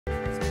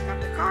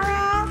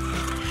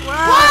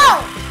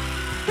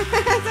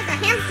It's like a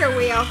hamster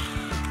wheel.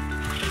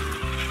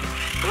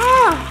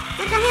 Oh, it's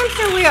like a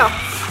hamster wheel.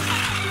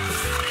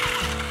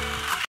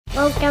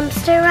 Welcome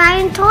to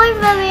Ryan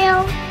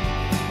ToysReview.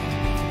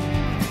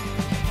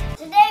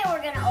 Today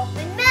we're gonna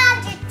open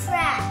magic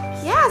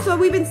tracks. Yeah, so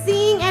we've been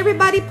seeing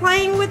everybody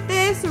playing with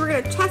this, so we're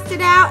gonna test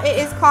it out. It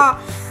is called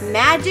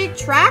Magic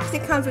Tracks.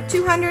 It comes with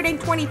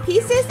 220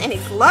 pieces and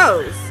it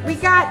glows. We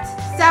got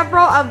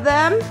several of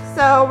them,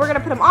 so we're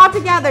gonna put them all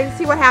together to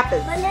see what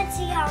happens. But let's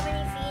see how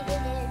many feet it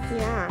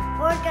is. Yeah.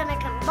 We're gonna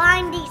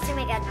combine these to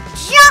make a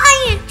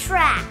giant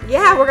track.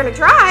 Yeah, we're gonna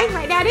try,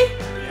 right, Daddy?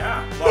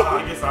 Yeah, well,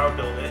 I guess I'll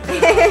build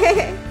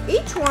it.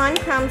 Each one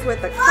comes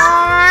with a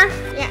car.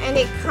 Yeah, and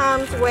it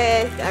comes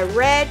with a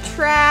red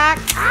track,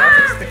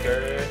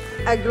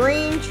 a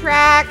green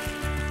track,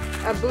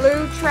 a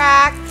blue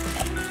track,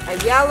 a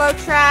yellow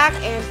track,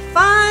 and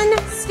fun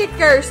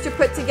stickers to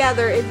put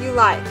together if you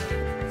like.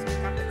 So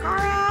got the car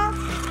out.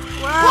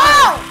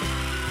 Whoa!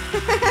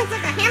 It's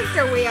like a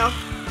hamster wheel.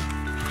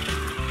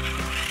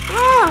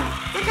 Oh,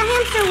 it's like a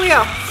hamster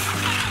wheel.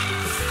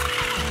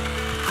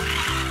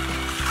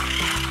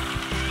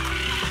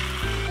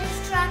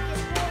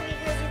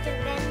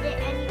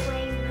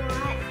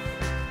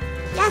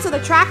 Yeah, so the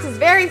tracks is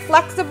very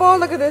flexible.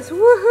 Look at this.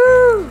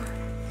 Woohoo!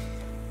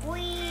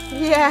 Whee!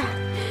 Yeah.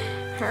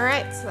 All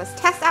right, so let's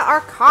test out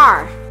our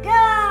car.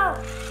 Go!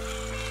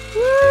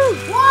 Woo!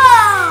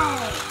 Whoa!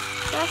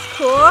 That's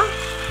cool.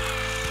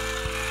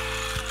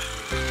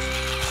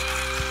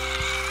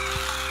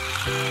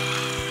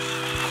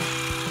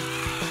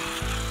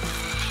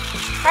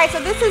 All right, so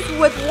this is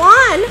with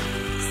one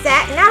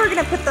set. Now we're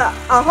gonna put a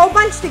whole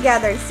bunch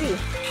together and see.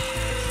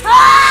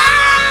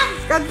 Ah!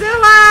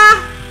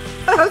 Godzilla!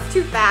 Oh, that was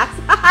too fast.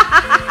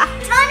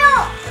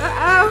 Tunnel!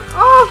 Uh-oh.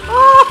 Oh,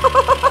 oh.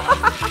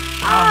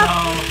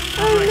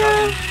 Oh no.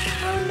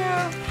 Oh no.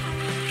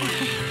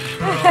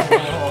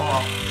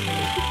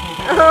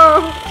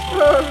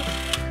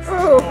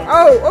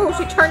 Oh, oh,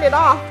 she turned it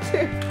off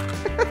too.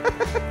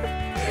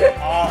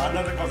 Oh,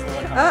 another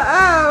Godzilla coming.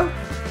 Uh-oh.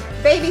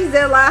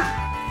 Babyzilla.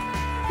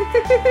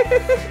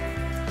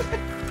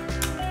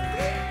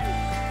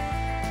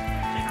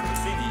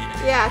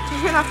 Yeah,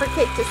 turn off for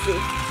Cake to see.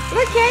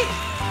 Look, Cake.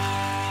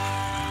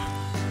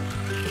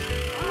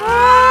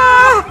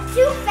 Oh!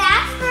 Too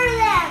fast for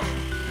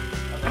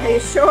them. Are you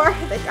sure?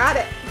 They got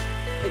it.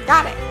 They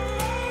got it.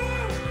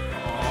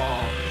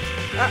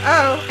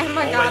 Uh-oh.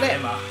 Emma got it.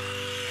 Emma.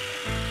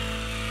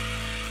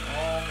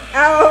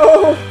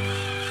 Oh.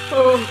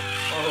 Oh.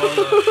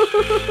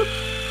 Oh.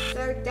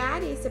 So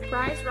Daddy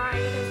surprised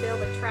Ryan and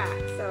build a track.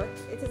 So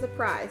it's a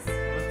surprise.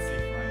 Let's see.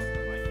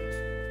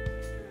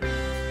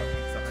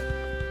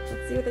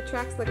 Let's see what the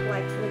tracks look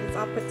like when it's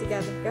all put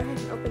together. Go ahead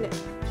and open it.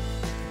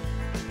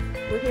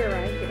 We're here,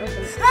 Ryan. You can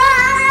open it.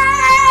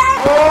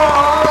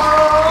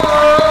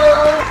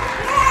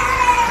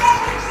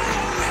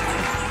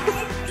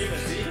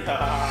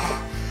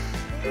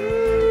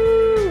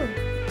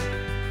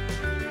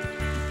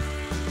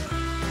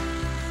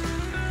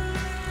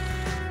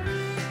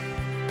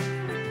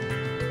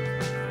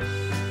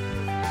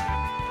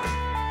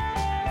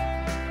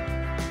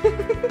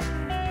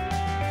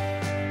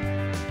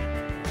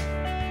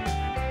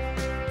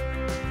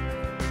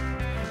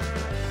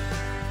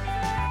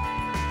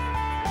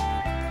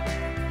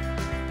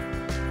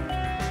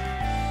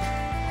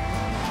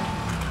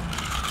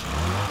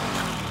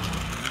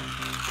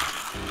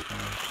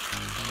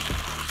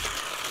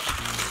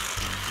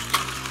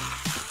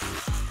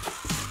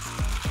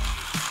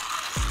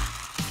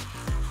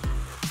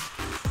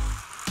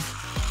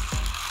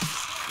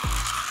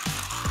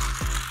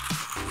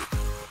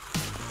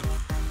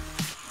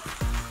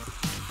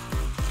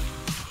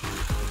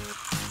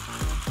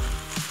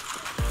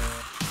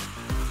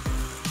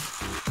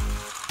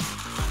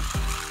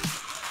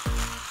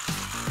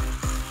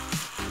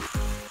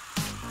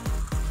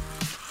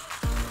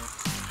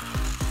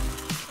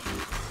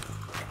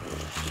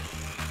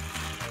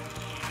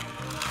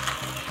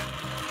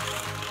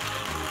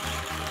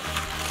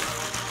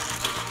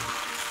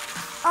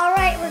 All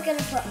right, we're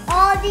gonna put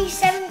all these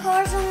 7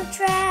 cars on the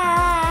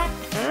track.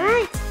 All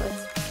right,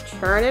 let's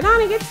turn it on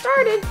and get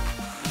started.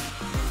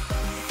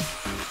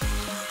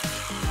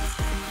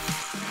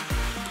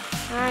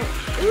 All right,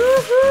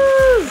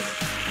 woohoo!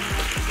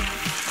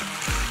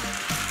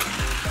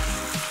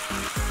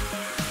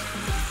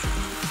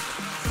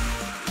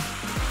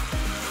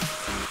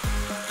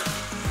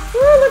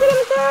 Woo, look at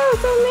them go,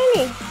 so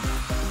many.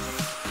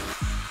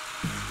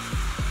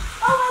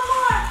 Oh, one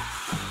more.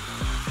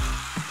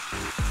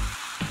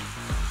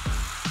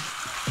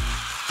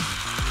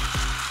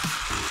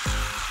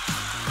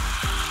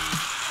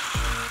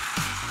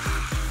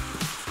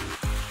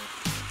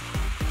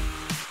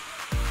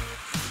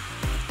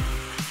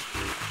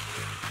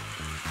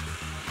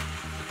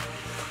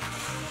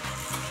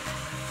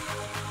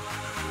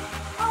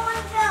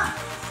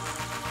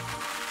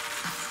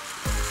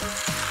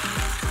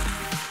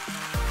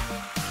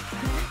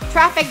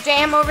 Traffic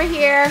jam over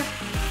here.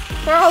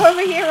 They're all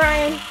over here,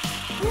 Ryan.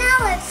 Now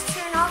let's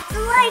turn off the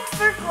lights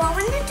for glow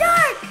in the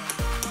dark.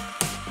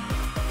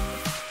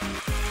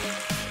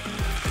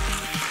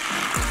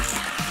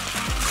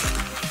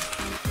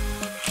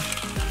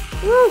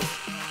 Woo.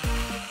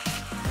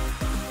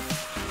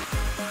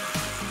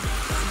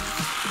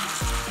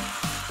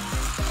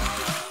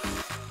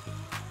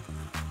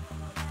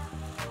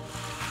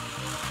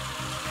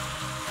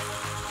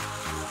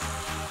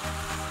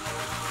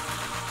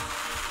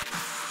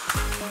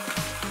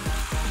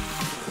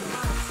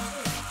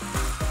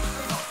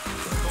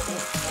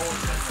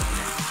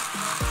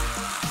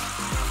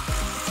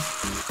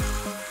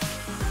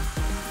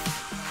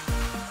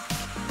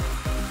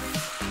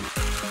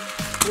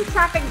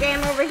 Traffic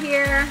jam over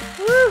here.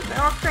 Woo, they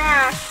all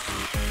crashed.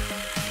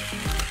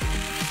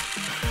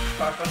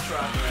 Park on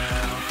track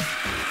now.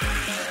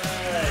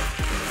 Hey.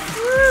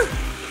 Woo.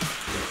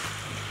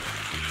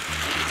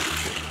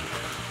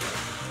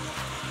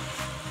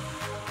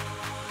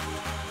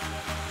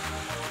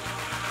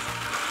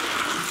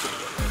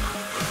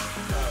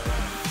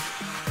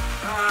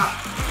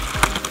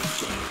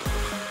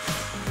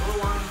 Little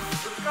one,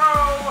 let's go.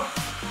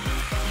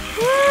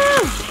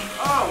 Woo.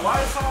 Oh, why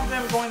are some of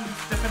them going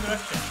different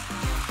directions?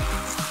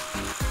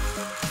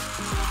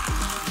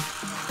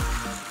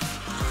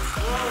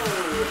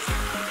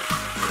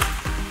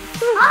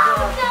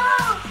 Oh no!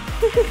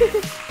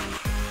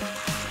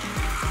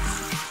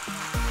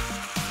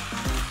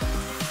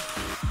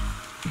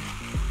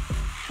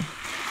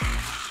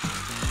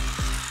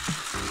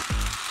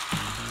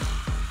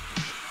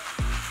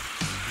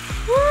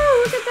 Woo,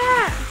 look at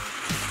that.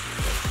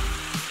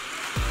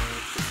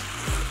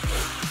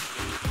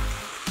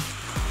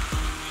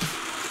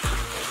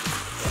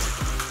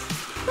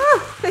 Oh,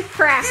 they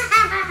crashed.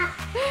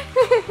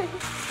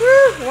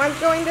 Woo, one's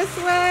going this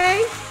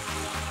way.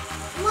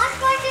 One's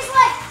going this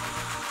way.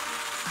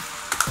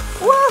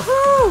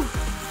 Woohoo!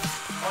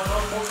 Oh no,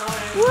 more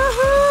coming.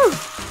 Woohoo!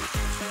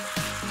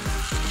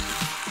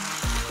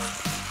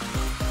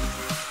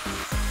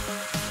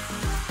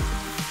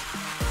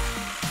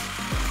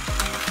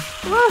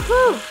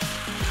 Woohoo!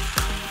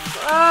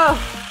 Oh,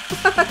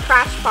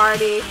 crash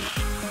party.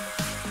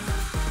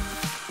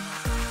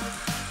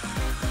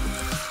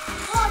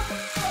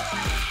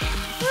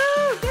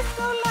 Woo,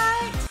 disco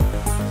light.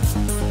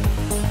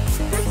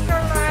 Disco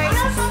light. I'm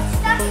also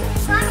stuck in the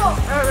tunnel.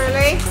 Oh,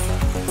 really?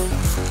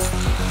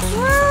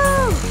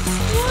 Woo!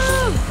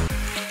 Woo!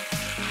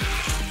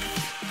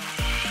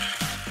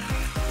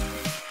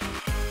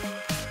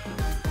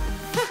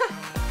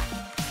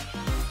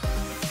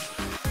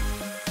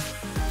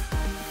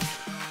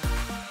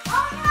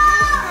 Oh no!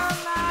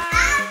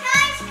 Our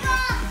guy's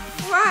gone.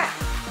 What?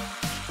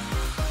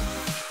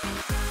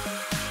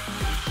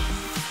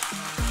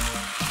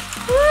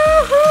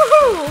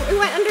 Woo-hoo-hoo! It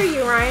went under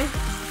you, Ryan.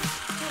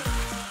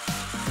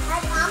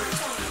 Like Mama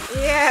told me.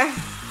 Yeah.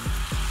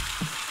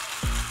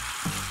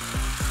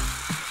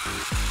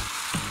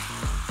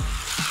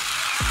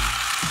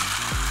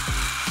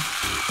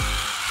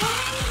 So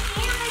many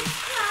damage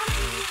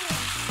crashes.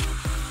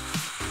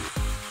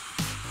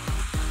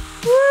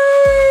 Woo!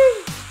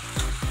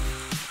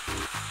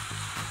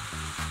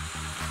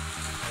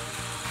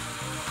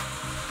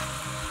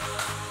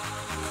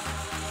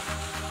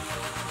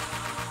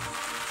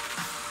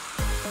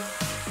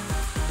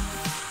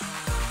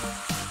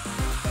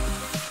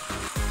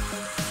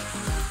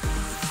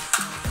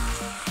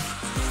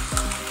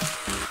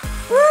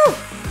 Woo!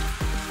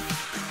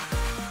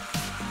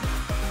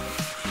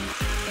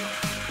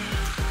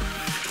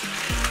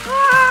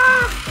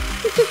 Ah!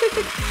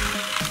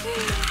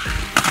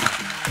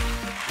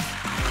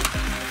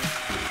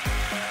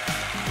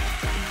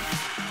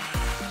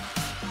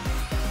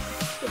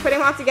 You put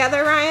them all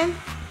together, Ryan?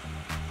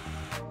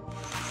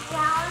 Yeah,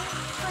 I'll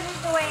put it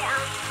the way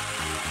out.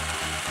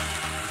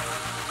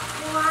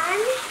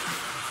 One.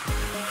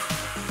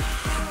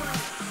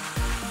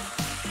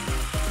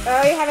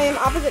 Oh, you're having them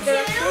opposite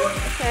directions? Two.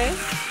 Okay.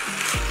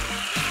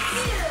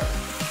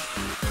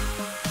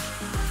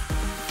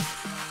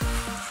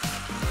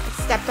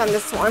 Stepped on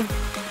this one.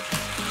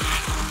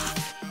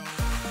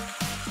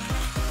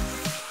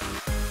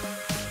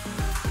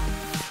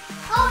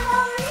 Oh no,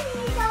 we're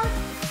hitting each other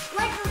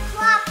like a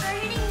clap. They're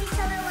hitting each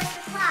other like a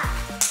clap.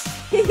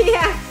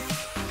 Yeah.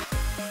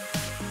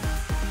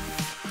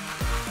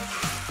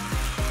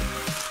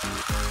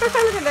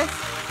 Look at this.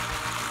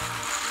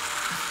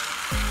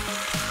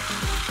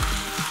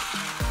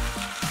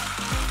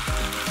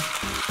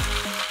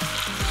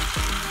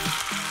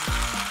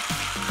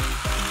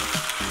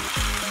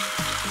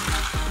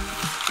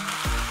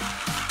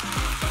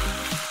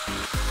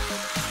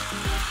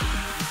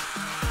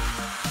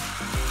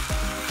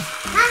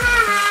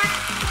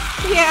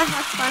 Yeah,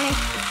 that's funny.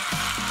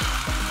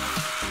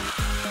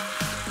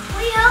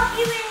 We hope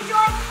you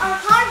enjoyed our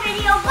car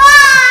video.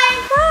 Bye!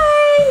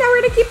 Bye. Now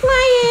we're gonna keep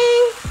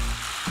playing.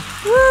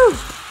 Woo.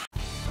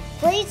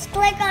 Please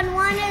click on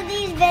one of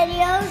these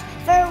videos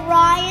for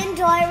Ryan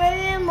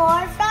ToysReview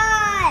more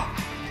fun.